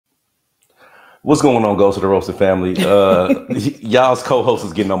What's going on, Ghost of the Roasted family? Y'all's co-host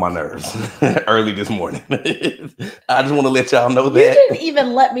is getting on my nerves early this morning. I just want to let y'all know that. You didn't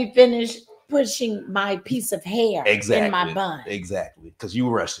even let me finish pushing my piece of hair in my bun. Exactly, because you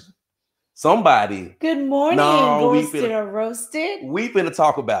rushing. Somebody. Good morning, Ghosted or Roasted. We finna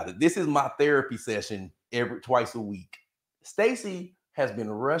talk about it. This is my therapy session twice a week. Stacy has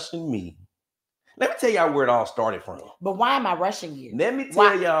been rushing me. Let me tell y'all where it all started from. But why am I rushing you? Let me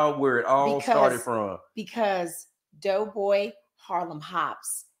tell y'all where it all started from. Because Doughboy Harlem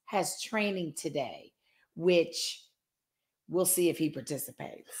Hops has training today, which we'll see if he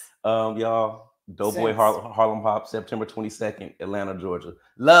participates. Y'all, Doughboy Harlem Hops, September 22nd, Atlanta, Georgia.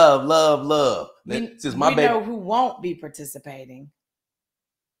 Love, love, love. We know who won't be participating.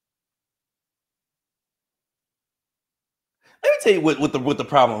 Let me tell you what the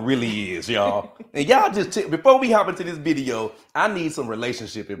problem really is, y'all. And y'all before we hop into this video, I need some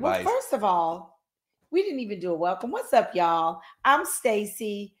relationship advice. Well, first of all, we didn't even do a welcome. What's up, y'all? I'm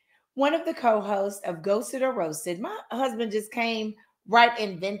Stacy, one of the co-hosts of Ghosted or Roasted. My husband just came right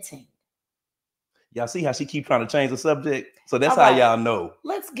inventing. Y'all see how she keep trying to change the subject? So that's how y'all know.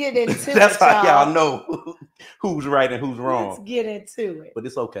 Let's get into it. That's how y'all know who's right and who's wrong. Let's get into it. But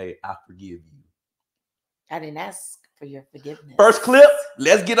it's okay. I forgive you. I didn't ask for your forgiveness. First clip,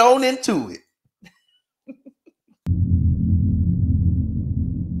 let's get on into it.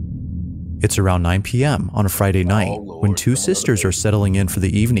 It's around 9 p.m. on a Friday night when two sisters are settling in for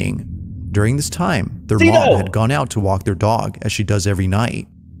the evening. During this time, their mom had gone out to walk their dog as she does every night.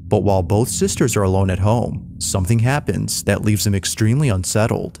 But while both sisters are alone at home, something happens that leaves them extremely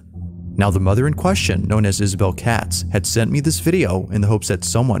unsettled. Now, the mother in question, known as Isabel Katz, had sent me this video in the hopes that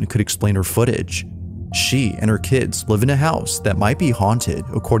someone could explain her footage. She and her kids live in a house that might be haunted,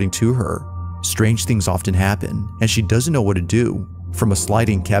 according to her. Strange things often happen, and she doesn't know what to do. From a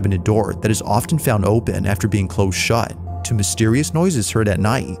sliding cabinet door that is often found open after being closed shut, to mysterious noises heard at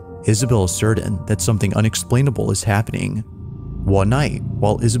night, Isabel is certain that something unexplainable is happening. One night,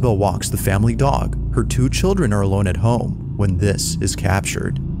 while Isabel walks the family dog, her two children are alone at home when this is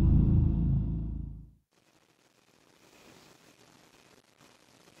captured.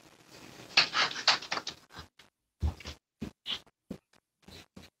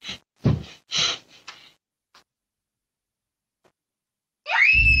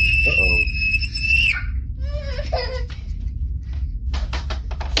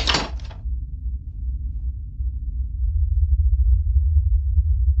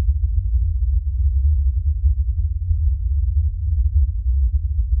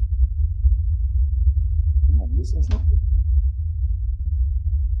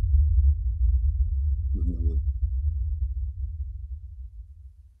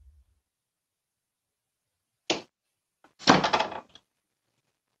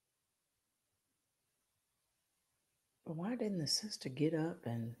 But why didn't the sister get up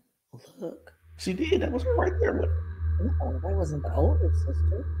and look? She did. That was her right there. No, that wasn't the older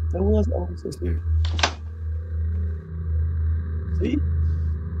sister. That was the older sister. See?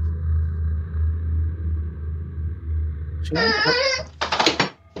 She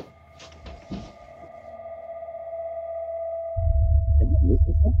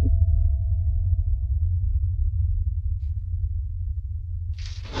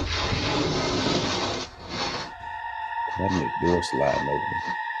Cabinet door sliding open.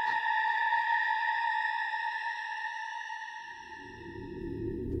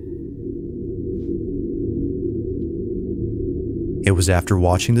 It was after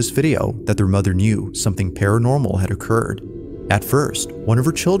watching this video that their mother knew something paranormal had occurred. At first, one of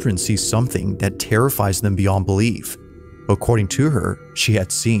her children sees something that terrifies them beyond belief. According to her, she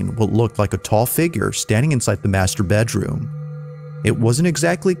had seen what looked like a tall figure standing inside the master bedroom. It wasn't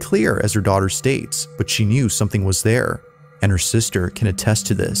exactly clear, as her daughter states, but she knew something was there, and her sister can attest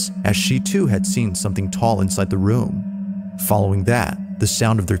to this, as she too had seen something tall inside the room. Following that, the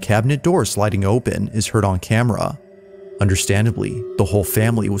sound of their cabinet door sliding open is heard on camera. Understandably, the whole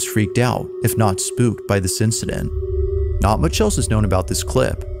family was freaked out, if not spooked, by this incident. Not much else is known about this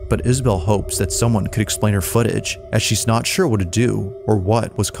clip, but Isabel hopes that someone could explain her footage, as she's not sure what to do or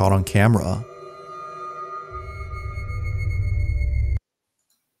what was caught on camera.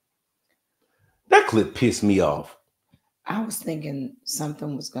 That clip pissed me off. I was thinking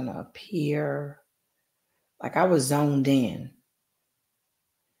something was going to appear. Like I was zoned in.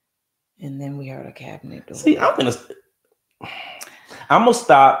 And then we heard a cabinet door. See, I'm gonna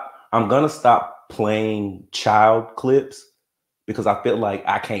stop. I'm gonna stop playing child clips because I feel like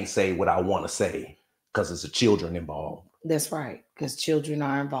I can't say what I want to say because it's the children involved. That's right, because children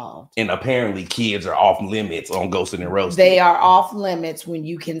are involved. And apparently kids are off limits on Ghosted and Roasted. They are off limits when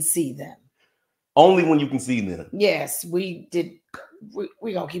you can see them. Only when you can see them. Yes, we did. We're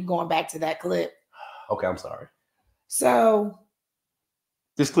going to keep going back to that clip. Okay, I'm sorry. So.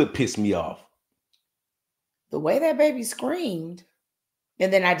 This clip pissed me off. The way that baby screamed.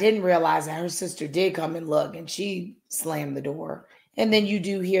 And then I didn't realize that her sister did come and look and she slammed the door. And then you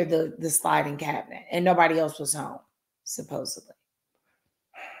do hear the sliding cabinet and nobody else was home, supposedly.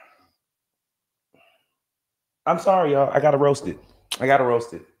 I'm sorry, y'all. I got to roast it.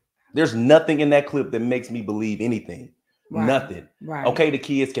 There's nothing in that clip that makes me believe anything. Right. Nothing. Right. Okay, the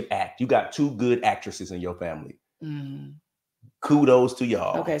kids can act. You got 2 good actresses in your family. Mm-hmm. Kudos to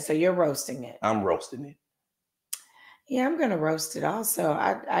y'all. Okay, so you're roasting it. I'm roasting it. Yeah, I'm going to roast it also.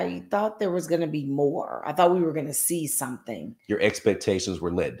 I thought there was going to be more. I thought we were going to see something. Your expectations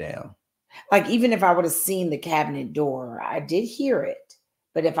were let down. Like, even if I would have seen the cabinet door, I did hear it.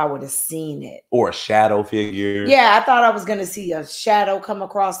 But if I would have seen it. Or a shadow figure. Yeah, I thought I was going to see a shadow come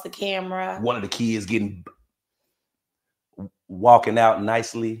across the camera. One of the kids walking out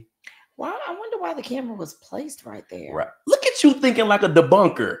nicely. Well, I wonder why the camera was placed right there. Right. Look at you thinking like a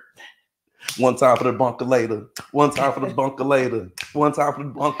debunker. One time for the bunker later. One time for the bunker later. One time for the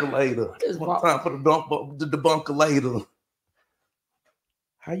bunker later. One time for the debunker later.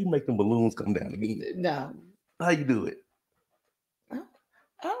 How you make them balloons come down again? No. How you do it?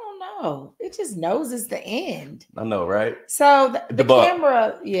 I don't know. It just knows it's the end. I know, right? So the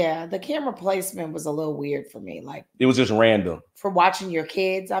camera, the camera placement was a little weird for me. Like, it was just random. For watching your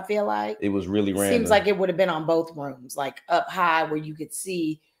kids, I feel like. It was really random. Seems like it would have been on both rooms, like up high where you could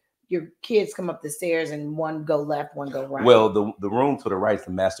see your kids come up the stairs and one go left, one go right. Well, the room to the right is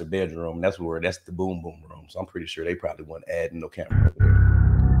the master bedroom. That's the boom boom room. So I'm pretty sure they probably weren't adding no camera over there.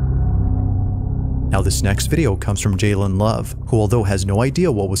 Now this next video comes from Jalen Love, who although has no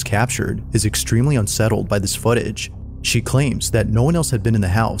idea what was captured, is extremely unsettled by this footage. She claims that no one else had been in the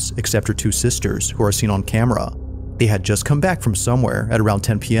house except her 2 sisters, who are seen on camera. They had just come back from somewhere at around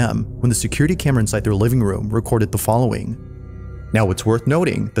 10 p.m. when the security camera inside their living room recorded the following. Now it's worth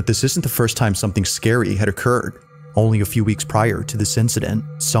noting that this isn't the first time something scary had occurred. Only a few weeks prior to this incident,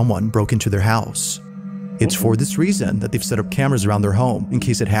 someone broke into their house. It's for this reason that they've set up cameras around their home in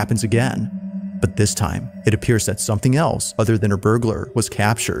case it happens again. But this time, it appears that something else other than a burglar was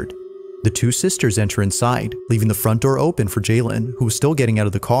captured. The 2 sisters enter inside, leaving the front door open for Jalen, who was still getting out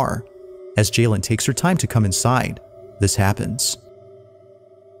of the car. As Jalen takes her time to come inside, this happens.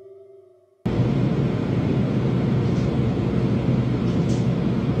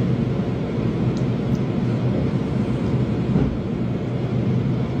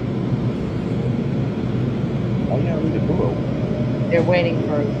 They're waiting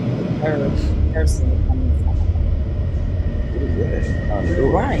for her person to come inside. What is that?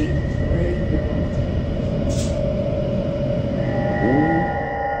 You're right.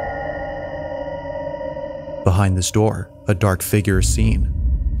 Behind this door, a dark figure is seen.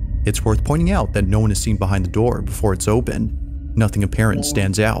 It's worth pointing out that no one is seen behind the door before it's opened. Nothing apparent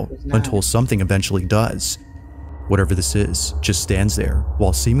stands out until something eventually does. Whatever this is just stands there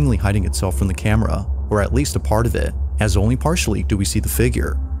while seemingly hiding itself from the camera, or at least a part of it, as only partially do we see the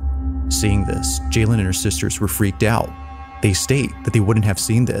figure. Seeing this, Jalen and her sisters were freaked out. They state that they wouldn't have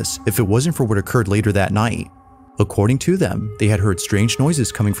seen this if it wasn't for what occurred later that night. According to them, they had heard strange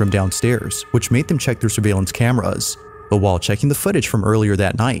noises coming from downstairs, which made them check their surveillance cameras. But while checking the footage from earlier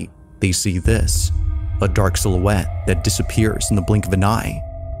that night, they see this, a dark silhouette that disappears in the blink of an eye.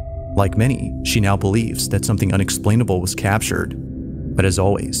 Like many, she now believes that something unexplainable was captured. But as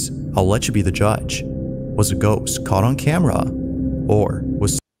always, I'll let you be the judge. Was a ghost caught on camera, or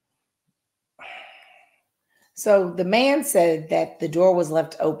was... So the man said that the door was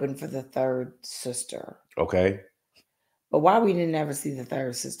left open for the 3rd sister. Okay. But why we didn't ever see the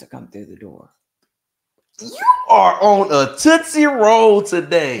 3rd sister come through the door? You are on a Tootsie Roll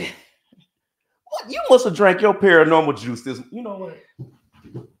today. What? You must have drank your paranormal juice this. You know what?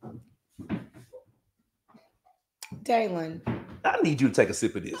 Dalen, I need you to take a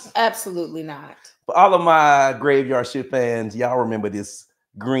sip of this. Absolutely not. For all of my Graveyard Shift fans, y'all remember this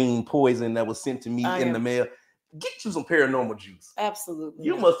green poison that was sent to me in the mail? Get you some paranormal juice. Absolutely.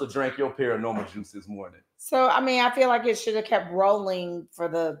 You must have drank your paranormal juice this morning. So, I mean, I feel like it should have kept rolling for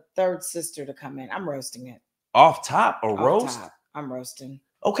the 3rd sister to come in. I'm roasting it. Off top or roast? Top. I'm roasting.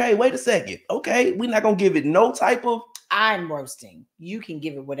 Okay, wait a second. Okay, we're not going to give it no type of... I'm roasting. You can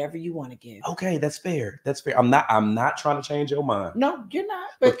give it whatever you want to give. Okay, that's fair. That's fair. I'm not trying to change your mind. No, you're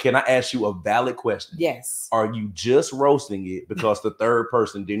not. But can I ask you a valid question? Yes. Are you just roasting it because the 3rd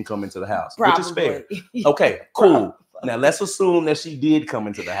person didn't come into the house? Probably. Which is fair. Okay, cool. Now let's assume that she did come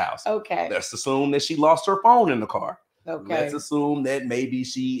into the house. Okay. Let's assume that she lost her phone in the car. Okay. Let's assume that maybe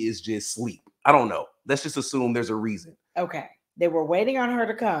she is just asleep. I don't know. Let's just assume there's a reason. Okay. They were waiting on her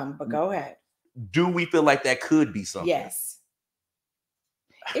to come, but go ahead. Do we feel like that could be something? Yes.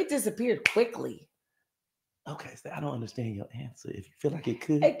 It disappeared quickly. Okay, so I don't understand your answer. If you feel like it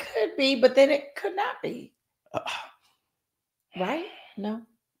could. It could be, but then it could not be. Right? No?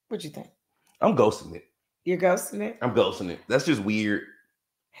 What you think? I'm ghosting it. You're ghosting it? I'm ghosting it. That's just weird.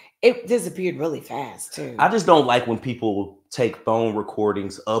 It disappeared really fast, too. I just don't like when people take phone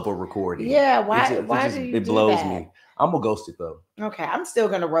recordings of a recording. Yeah, why do you do that? It blows me. I'm going to ghost it, though. Okay, I'm still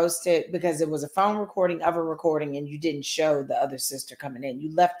going to roast it because it was a phone recording of a recording and you didn't show the other sister coming in.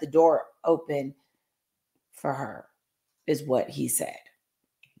 You left the door open for her, is what he said.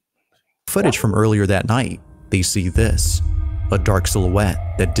 Footage from earlier that night, they see this. A dark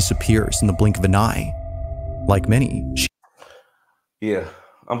silhouette that disappears in the blink of an eye. Like many, yeah,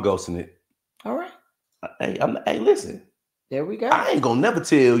 I'm ghosting it. All right. Hey, listen. There we go. I ain't gonna never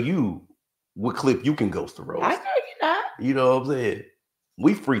tell you what clip you can ghost the roast. I know you're not. You know what I'm saying?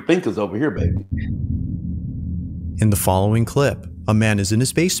 We free thinkers over here, baby. In the following clip, a man is in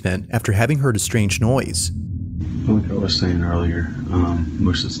his basement after having heard a strange noise. Like I was saying earlier,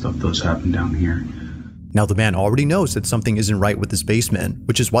 most of the stuff does happen down here. Now the man already knows that something isn't right with his basement,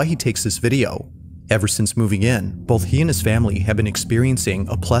 which is why he takes this video. Ever since moving in, both he and his family have been experiencing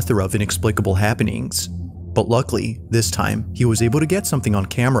a plethora of inexplicable happenings. But luckily, this time, he was able to get something on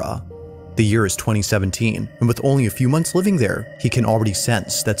camera. The year is 2017, and with only a few months living there, he can already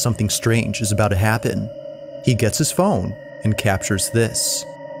sense that something strange is about to happen. He gets his phone and captures this.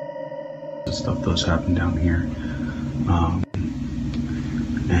 This stuff does happen down here. And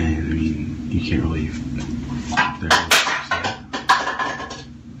I mean, you can't really...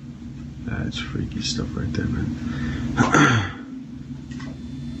 That's freaky stuff right there, man.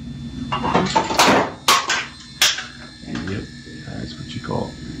 Yep, that's what you call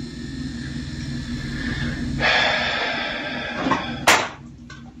it. I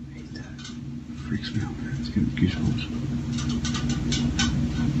hate that. Freaks me out, man. It's giving me goosebumps.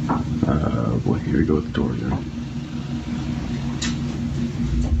 Boy, here we go with the door now.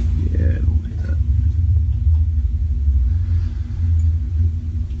 Yeah, I don't like that.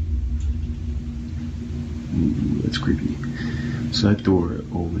 Ooh, that's creepy. So that door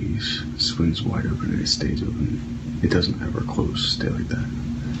always swings wide open and it stays open. It doesn't ever close, stay like that.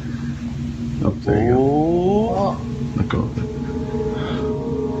 Oh, there you go. Let go of it.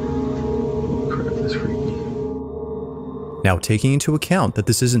 Oh crap, that's freaky. Now, taking into account that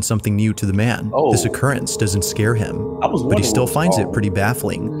this isn't something new to the man, this occurrence doesn't scare him, but he still finds it pretty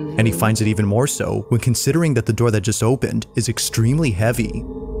baffling, and he finds it even more so when considering that the door that just opened is extremely heavy.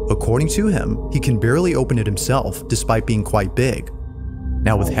 According to him, he can barely open it himself despite being quite big.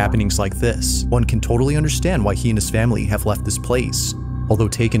 Now, with happenings like this, one can totally understand why he and his family have left this place. Although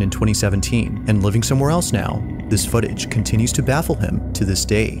taken in 2017 and living somewhere else now, this footage continues to baffle him to this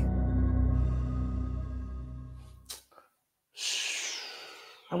day.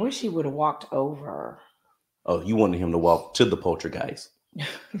 I wish he would have walked over. Oh, you wanted him to walk to the poltergeist.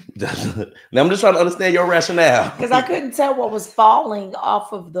 Now I'm just trying to understand your rationale. Because I couldn't tell what was falling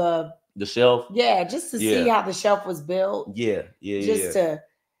off of the shelf. Yeah, just to see how the shelf was built. Yeah.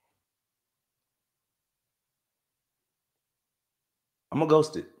 I'm gonna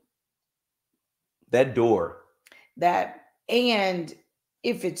ghost it. That door. And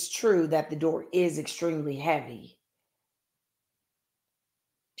if it's true that the door is extremely heavy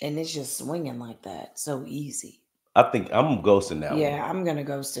and it's just swinging like that, so easy. I think I'm ghosting that one. Yeah, I'm going to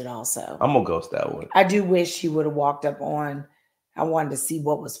ghost it also. I'm going to ghost that one. I do wish he would have walked up on. I wanted to see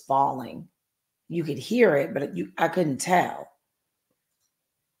what was falling. You could hear it, but I couldn't tell.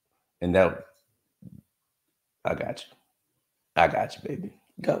 And that, I got you. I got you, baby.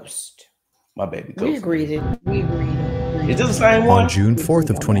 Ghost. My baby ghost. We agreed. Is this the same one? On June 4th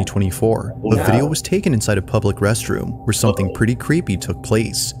of 2024, a video was taken inside a public restroom where something pretty creepy took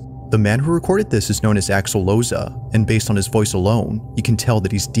place. The man who recorded this is known as Axel Loza, and based on his voice alone, you can tell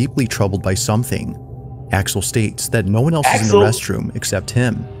that he's deeply troubled by something. Axel states that no one else is in the restroom except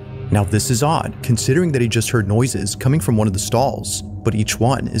him. Now this is odd, considering that he just heard noises coming from one of the stalls, but each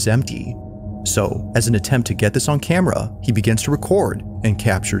one is empty. So, as an attempt to get this on camera, he begins to record and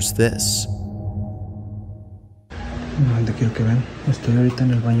captures this. Te quiero que vean. Estoy ahorita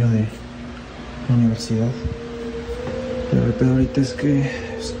en el baño de la universidad. Pero el pedo ahorita es que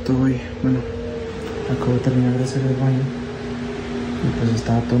acabo de terminar de hacer el baño y pues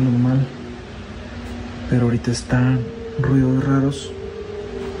estaba todo normal, pero ahorita están ruidos raros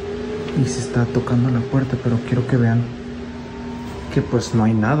y se está tocando la puerta, pero quiero que vean que pues no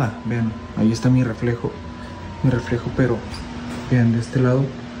hay nada. Vean, ahí está mi reflejo, pero vean, de este lado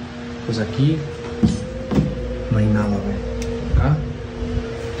Pues aquí no hay nada, güey. Acá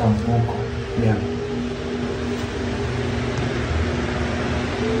tampoco. Vean.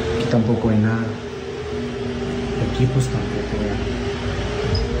 Aquí tampoco hay nada. Y aquí pues tampoco, vean.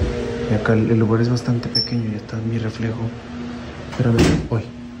 Y acá el lugar es bastante pequeño y está mi reflejo. Pero a ver, hoy.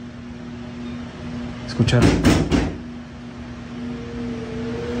 ¿Escucharon?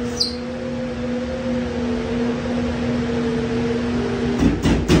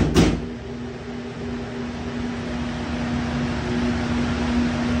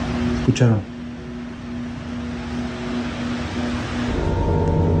 ¿Escucharon?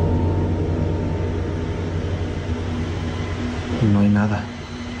 No hay nada.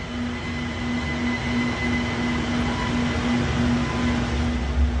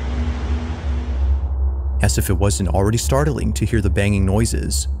 As if it wasn't already startling to hear the banging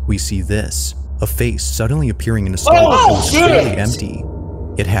noises, we see this, a face suddenly appearing in a stall that was clearly empty.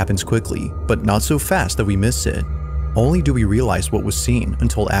 It happens quickly, but not so fast that we miss it. Only do we realize what was seen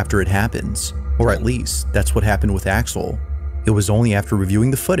until after it happens, or at least that's what happened with Axel. It was only after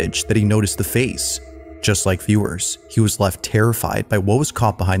reviewing the footage that he noticed the face. Just like viewers, he was left terrified by what was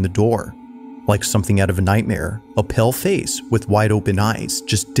caught behind the door. Like something out of a nightmare, a pale face with wide open eyes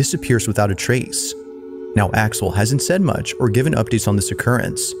just disappears without a trace. Now, Axel hasn't said much or given updates on this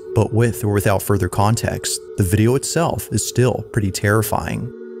occurrence, but with or without further context, the video itself is still pretty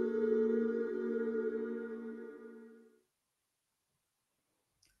terrifying.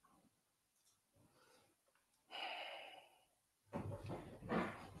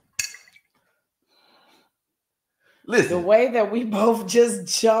 Listen, the way that we both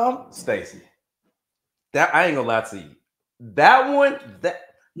just jumped, Stacy. That I ain't gonna lie to you. That one,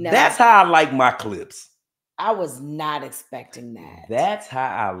 that's how I like my clips. I was not expecting that. That's how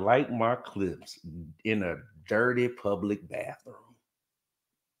I like my clips in a dirty public bathroom.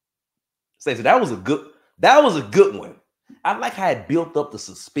 Stacey, that was a good one. I like how it built up the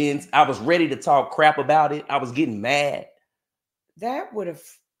suspense. I was ready to talk crap about it. I was getting mad. That would have,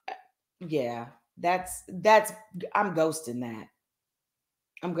 yeah. That's. I'm ghosting that.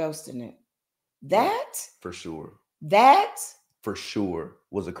 I'm ghosting it. That for sure. That for sure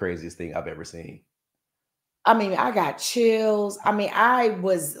was the craziest thing I've ever seen. I mean, I got chills. I mean, I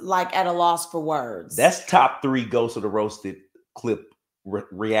was like at a loss for words. That's top 3 Ghost of the Roasted clip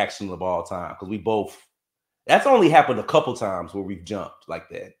reaction of all time. Because that's only happened a couple times where we've jumped like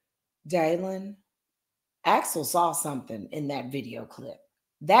that. Dalen, Axel saw something in that video clip.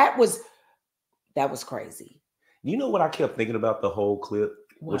 That was crazy. You know what I kept thinking about the whole clip?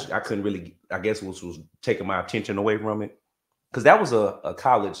 What? Which I couldn't really, I guess was taking my attention away from it. Because that was a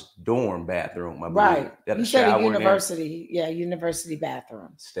college dorm bathroom, I believe. Right. You said a university. Yeah, university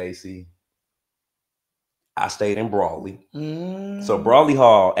bathroom. Stacy, I stayed in Brawley. So Brawley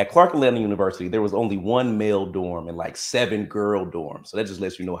Hall, at Clark Atlanta University, there was only 1 male dorm and like 7 girl dorms. So that just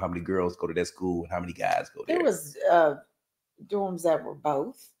lets you know how many girls go to that school and how many guys go there. There was dorms that were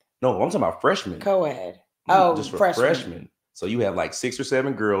both. No, I'm talking about freshmen. Co-ed. Oh, just for freshmen. So you have like 6 or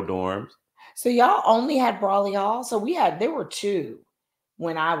 7 girl dorms. So y'all only had Brawley Hall? So there were 2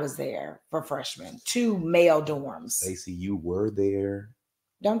 when I was there for freshmen. 2 male dorms. Stacey, you were there.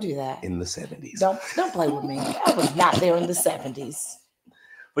 Don't do that. In the 70s. Don't play with me. I was not there in the 70s.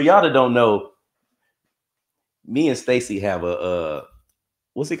 For y'all that don't know, me and Stacey have a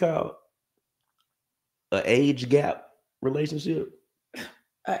what's it called? An age gap relationship.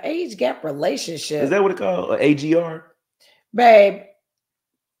 An age gap relationship. Is that what it's called? An AGR? Babe,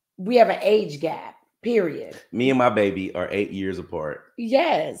 we have an age gap, period. Me and my baby are 8 years apart.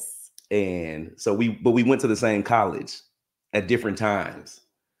 Yes. And so we went to the same college at different times.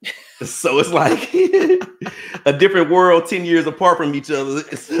 So it's like a different world 10 years apart from each other.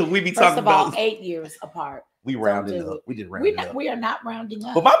 So we be talking about. First of all, 8 years apart. We rounded up. We just rounded up. We are not rounding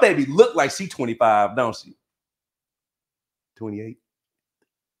up. But my baby looked like she's 25, don't she? 28,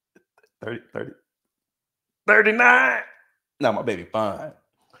 30, 39. No, my baby fine.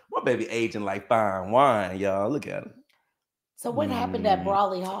 My baby aging like fine wine, y'all. Look at her. So what happened at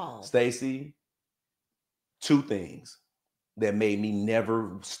Brawley Hall? Stacey, 2 things that made me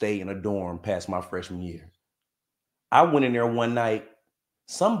never stay in a dorm past my freshman year. I went in there one night.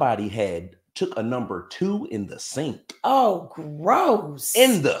 Somebody took a number 2 in the sink. Oh, gross.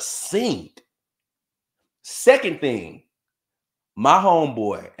 In the sink. Second thing, my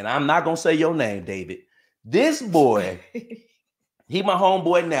homeboy, and I'm not going to say your name, David. This boy, he my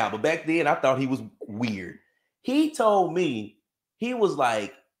homeboy now, but back then I thought he was weird. He told me, he was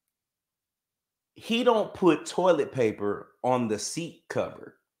like, he don't put toilet paper on the seat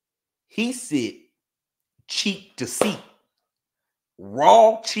cover. He sit cheek to seat.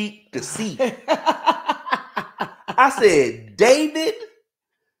 raw cheek to see. I said, David.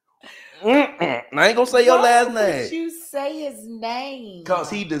 I ain't gonna say your last name. Would you say his name? Because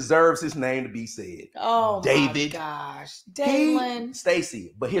he deserves his name to be said. Oh, David. My gosh. Dalen.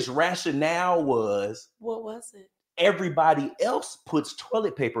 Stacy. But his rationale was. What was it? Everybody else puts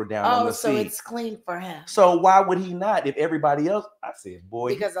toilet paper down on the so seat. It's clean for him. So why would he not if everybody else? I said, boy.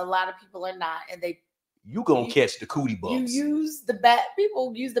 Because a lot of people are not. And you gonna catch the cootie bumps.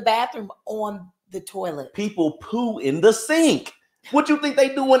 People use the bathroom on the toilet. People poo in the sink. What you think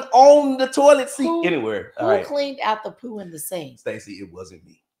they doing on the toilet seat? Anywhere. Who cleaned out the poo in the sink? Stacy, it wasn't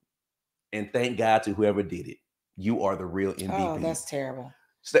me. And thank God to whoever did it. You are the real MVP. Oh, that's terrible.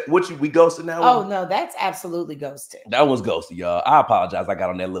 We ghosted now? Oh, no, that's absolutely ghosted. That was ghosted, y'all. I apologize. I got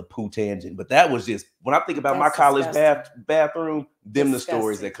on that little poo tangent. But that was just, when I think about my college bathroom, the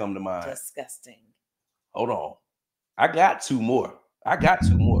stories that come to mind. Disgusting. Hold on. I got two more.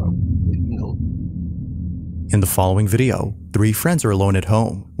 In the following video, 3 friends are alone at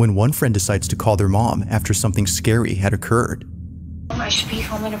home when one friend decides to call their mom after something scary had occurred. I should be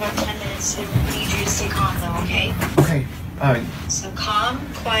home in about 10 minutes, so I need you to stay calm though, okay? Okay. So calm,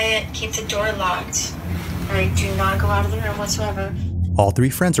 quiet, keep the door locked. All right, do not go out of the room whatsoever. All 3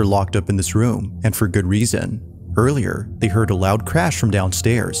 friends are locked up in this room, and for good reason. Earlier, they heard a loud crash from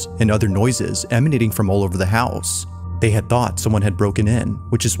downstairs and other noises emanating from all over the house. They had thought someone had broken in,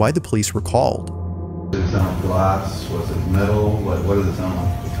 which is why the police were called. Did it sound glass? Was it metal? What did it sound like?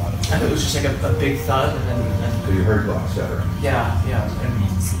 I think it was just like a big thud, and then So you heard glass shattering? Yeah.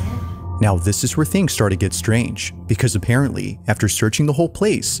 Now this is where things start to get strange, because apparently, after searching the whole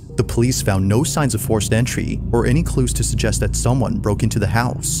place, the police found no signs of forced entry or any clues to suggest that someone broke into the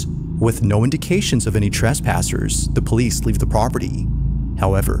house. With no indications of any trespassers, the police leave the property.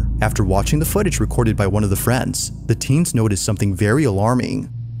 However, after watching the footage recorded by one of the friends, the teens noticed something very alarming.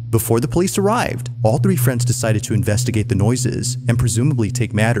 Before the police arrived, all 3 friends decided to investigate the noises and presumably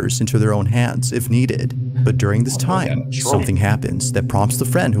take matters into their own hands if needed. But during this time, something happens that prompts the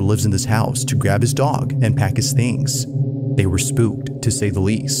friend who lives in this house to grab his dog and pack his things. They were spooked, to say the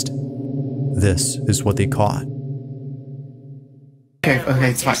least. This is what they caught. Okay,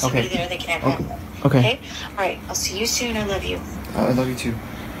 it's fine. Okay. There, they can act back. Okay. Okay? All right, I'll see you soon. I love you. I love you too.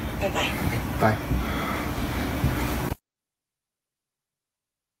 Bye-bye. Bye.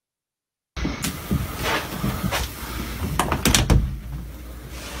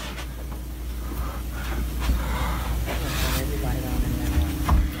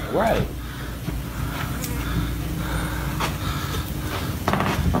 Right.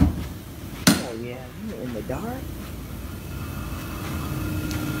 Oh, yeah. You were in the dark?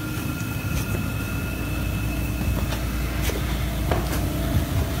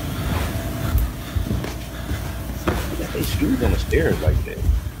 They shoes on the stairs like that.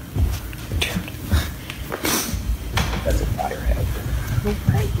 That's a fire hazard. Well,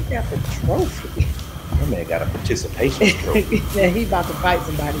 why you got the trophy? That man got a participation trophy. Yeah, he about to fight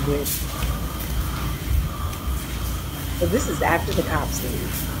somebody with. So this is after the cops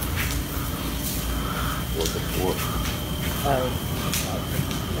leave. Was before.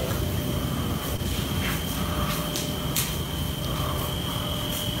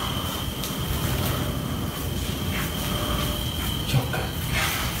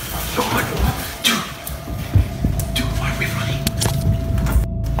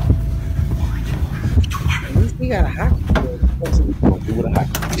 He got a hockey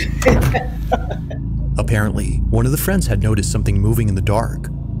Apparently, one of the friends had noticed something moving in the dark.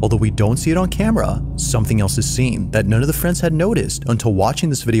 Although we don't see it on camera, something else is seen that none of the friends had noticed until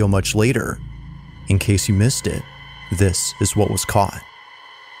watching this video much later. In case you missed it, this is what was caught.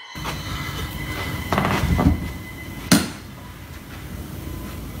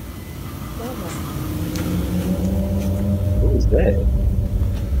 What was that?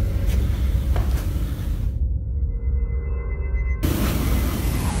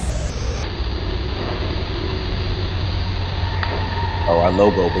 Oh, our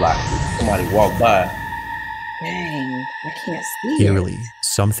logo blocked it. Somebody walked by. Dang, I can't see Eerily, it.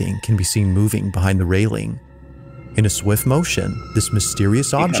 something can be seen moving behind the railing. In a swift motion, this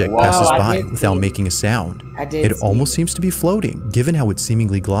mysterious object passes by without making a sound. It almost seems to be floating, given how it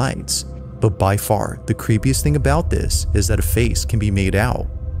seemingly glides. But by far, the creepiest thing about this is that a face can be made out.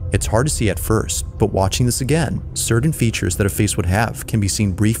 It's hard to see at first, but watching this again, certain features that a face would have can be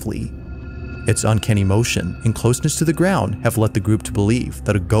seen briefly. Its uncanny motion and closeness to the ground have led the group to believe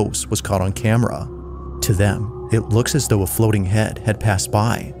that a ghost was caught on camera. To them, it looks as though a floating head had passed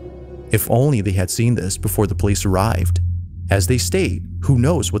by. If only they had seen this before the police arrived. As they state, who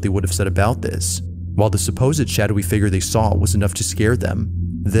knows what they would have said about this. While the supposed shadowy figure they saw was enough to scare them,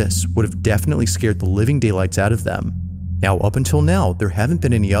 this would have definitely scared the living daylights out of them. Now, up until now, there haven't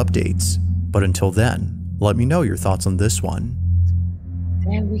been any updates, but until then, let me know your thoughts on this one.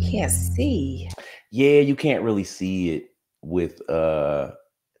 And we can't see. Yeah, you can't really see it with the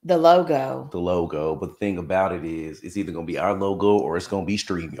logo. The logo, but the thing about it is, it's either gonna be our logo or it's gonna be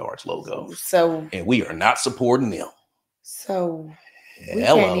StreamYard's logo. So, and we are not supporting them. So we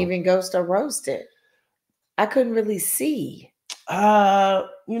can't even ghost or roast it. I couldn't really see.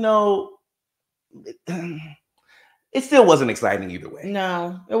 You know, it still wasn't exciting either way.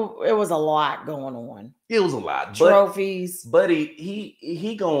 No, it was a lot going on. It was a lot. Trophies. But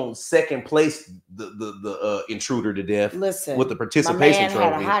he gonna second place the intruder to death. Listen, with the participation trophy.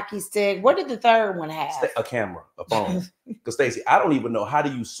 Had a hockey stick. What did the third one have? A camera, a phone. Because Stacey, I don't even know, how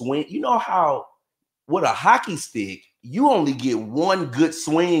do you swing? You know how with a hockey stick, you only get one good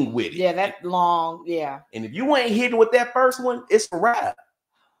swing with it. Yeah, that long. Yeah. And if you ain't hitting with that first one, it's a wrap.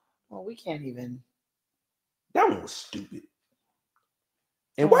 Well, we can't even. That one was stupid.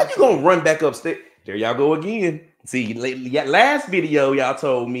 And why you gonna run back upstairs? There y'all go again. See, last video y'all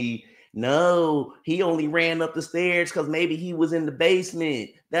told me, no, he only ran up the stairs because maybe he was in the basement,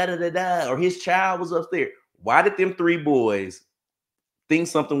 or his child was upstairs. Why did them three boys think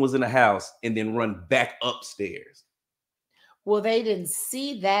something was in the house and then run back upstairs? Well, they didn't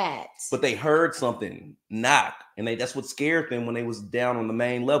see that. But they heard something knock, and that's what scared them when they was down on the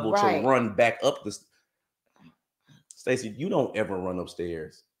main level to run back up the. Stacey, you don't ever run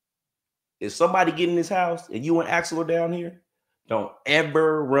upstairs. If somebody get in this house and you and Axel are down here, don't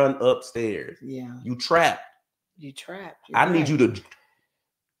ever run upstairs. Yeah. You trapped. You trapped. I need you to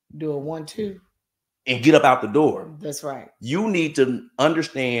do a 1-2 and get up out the door. That's right. You need to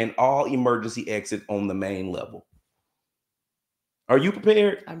understand all emergency exit on the main level. Are you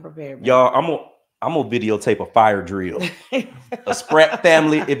prepared? I'm prepared. Y'all, I'm gonna videotape a fire drill. A Sprat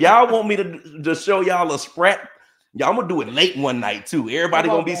family. If y'all want me to show y'all a Sprat, y'all, I'm gonna do it late one night too. Everybody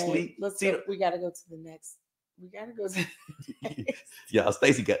gonna be asleep. We gotta go to the next. We gotta go to the next. Y'all,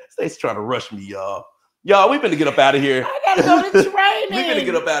 Stacey trying to rush me, y'all. Y'all, we finna get up out of here. I gotta go to training. We finna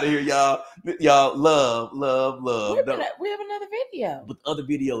get up out of here, y'all. Y'all, love. We have another video. But the other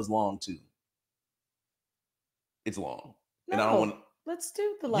video is long too. It's long. No, and I don't want. Let's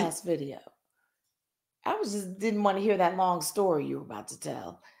do the last video. I didn't want to hear that long story you were about to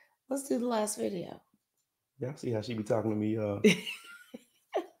tell. Let's do the last video. Y'all see how she be talking to me, y'all.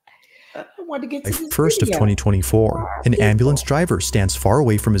 I want to get to this First of 2024, an ambulance driver stands far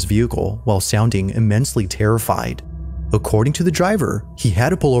away from his vehicle while sounding immensely terrified. According to the driver, he had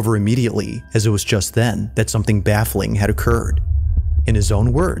to pull over immediately, as it was just then that something baffling had occurred. In his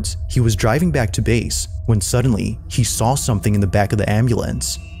own words, he was driving back to base when suddenly he saw something in the back of the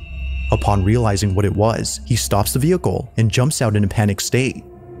ambulance. Upon realizing what it was, he stops the vehicle and jumps out in a panicked state.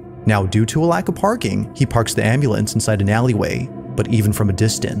 Now, due to a lack of parking, he parks the ambulance inside an alleyway, but even from a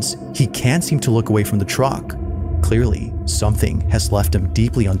distance, he can't seem to look away from the truck. Clearly, something has left him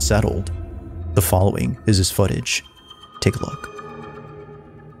deeply unsettled. The following is his footage. Take a look.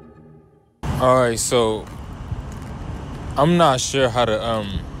 Alright, so I'm not sure how to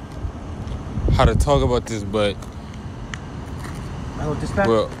talk about this, but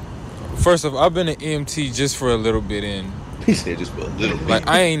well, first off, I've been an EMT just for a little bit, and he said just for a little bit. Like,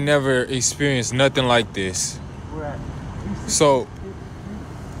 I ain't never experienced nothing like this. So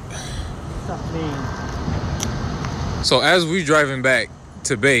as we driving back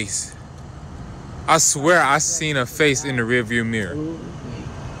to base, I swear I seen a face in the rearview mirror.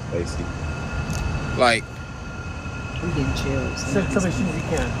 Like, I'm getting chills. Tell me as soon as you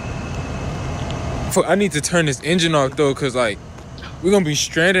can. I need to turn this engine off though, cause like we're gonna be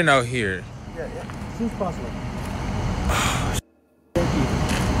stranded out here. Yeah. As soon as possible.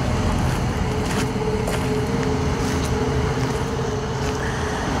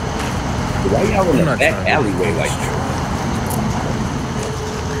 Why y'all in the back alleyway like that?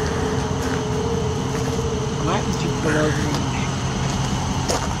 Why did you pull over me?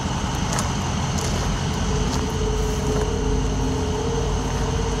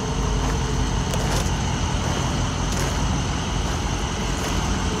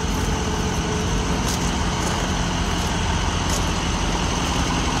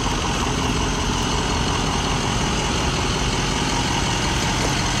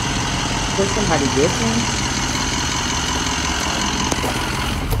 Did somebody get him?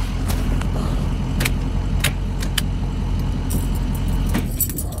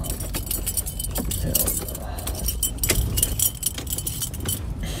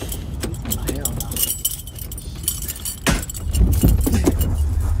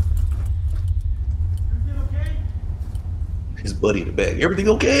 buddy in the back. Everything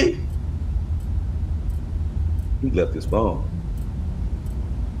okay? He left his phone.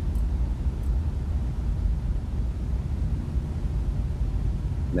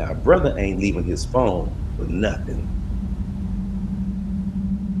 Now, brother ain't leaving his phone for nothing.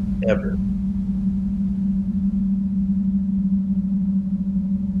 Ever.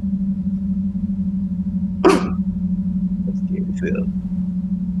 That's scary as hell.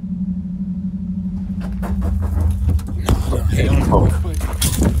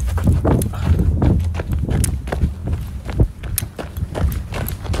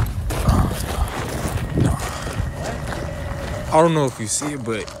 I don't know if you see it,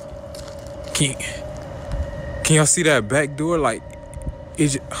 but can y'all see that back door? Like it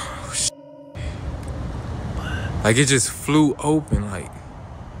just, like it just flew open. Like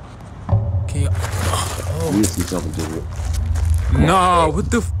can y'all? You see something to it? Nah,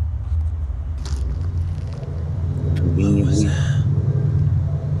 what the?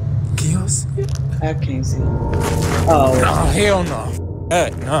 Can y'all see it? I can't see. Oh, nah, hell no.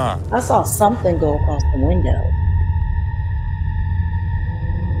 Nah. I saw something go across the window.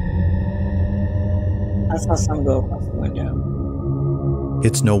 I saw something go across the window.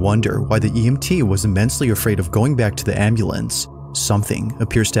 It's no wonder why the EMT was immensely afraid of going back to the ambulance. Something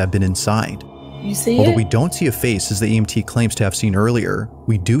appears to have been inside. You see Although it? we don't see a face as the EMT claims to have seen earlier,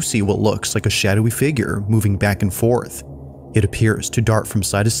 we do see what looks like a shadowy figure moving back and forth. It appears to dart from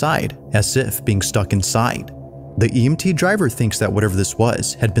side to side, as if being stuck inside. The EMT driver thinks that whatever this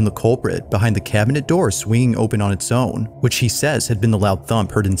was had been the culprit behind the cabinet door swinging open on its own, which he says had been the loud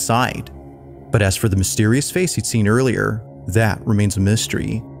thump heard inside. But as for the mysterious face he'd seen earlier, that remains a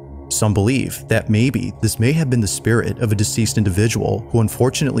mystery. Some believe that maybe this may have been the spirit of a deceased individual who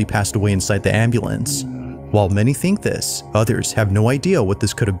unfortunately passed away inside the ambulance. While many think this, others have no idea what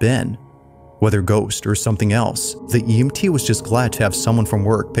this could have been. Whether ghost or something else, the EMT was just glad to have someone from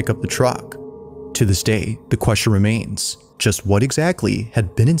work pick up the truck. To this day, the question remains, just what exactly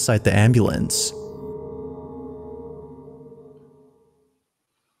had been inside the ambulance?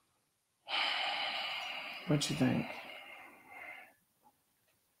 What you think?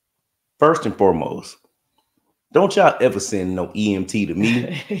 First and foremost, don't y'all ever send no EMT to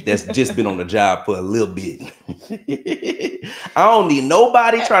me that's just been on the job for a little bit. I don't need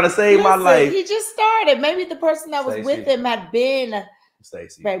nobody trying to save my life. He just started. Maybe the person that was Stacey. with him had been.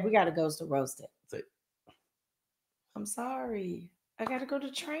 Stacey. Babe, we got to go to roast it. Stacey. I'm sorry. I got to go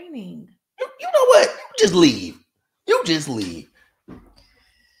to training. You know what? You just leave. You just leave.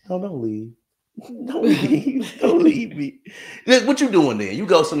 No, don't leave. Don't leave. Don't leave me. What you doing then? You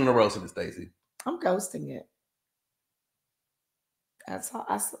ghosting on the roasting, Stacey. I'm ghosting it. That's all.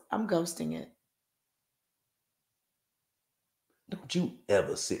 I'm ghosting it. Don't you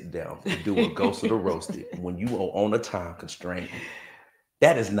ever sit down and do a ghost of the roasted when you are on a time constraint.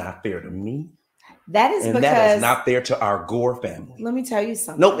 That is not fair to me. That is because that is not fair to our Gore family. Let me tell you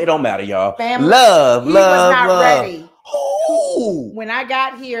something. Nope, it don't matter, y'all. Family, love. Was not love. ready. Who? When I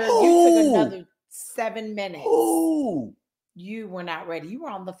got here, you took another 7 minutes. Who? You were not ready. You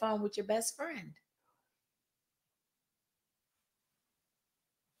were on the phone with your best friend.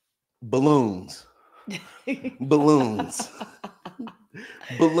 Balloons. Balloons.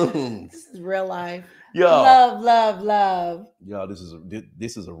 Balloons. This is real life. Y'all. Love. Y'all, this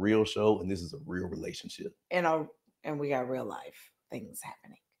is a real show and this is a real relationship. And we got real life things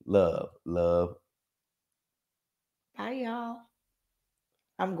happening. Love. Bye, y'all.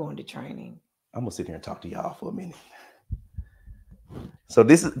 I'm going to training. I'm gonna sit here and talk to y'all for a minute. So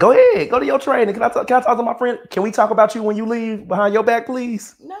this is go ahead, go to your training. Can I talk to my friend? Can we talk about you when you leave behind your back,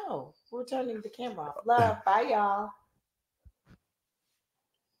 please? No, we're turning the camera off. Love, bye, y'all.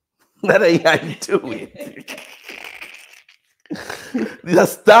 That ain't how you do it.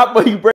 Just stop when you break.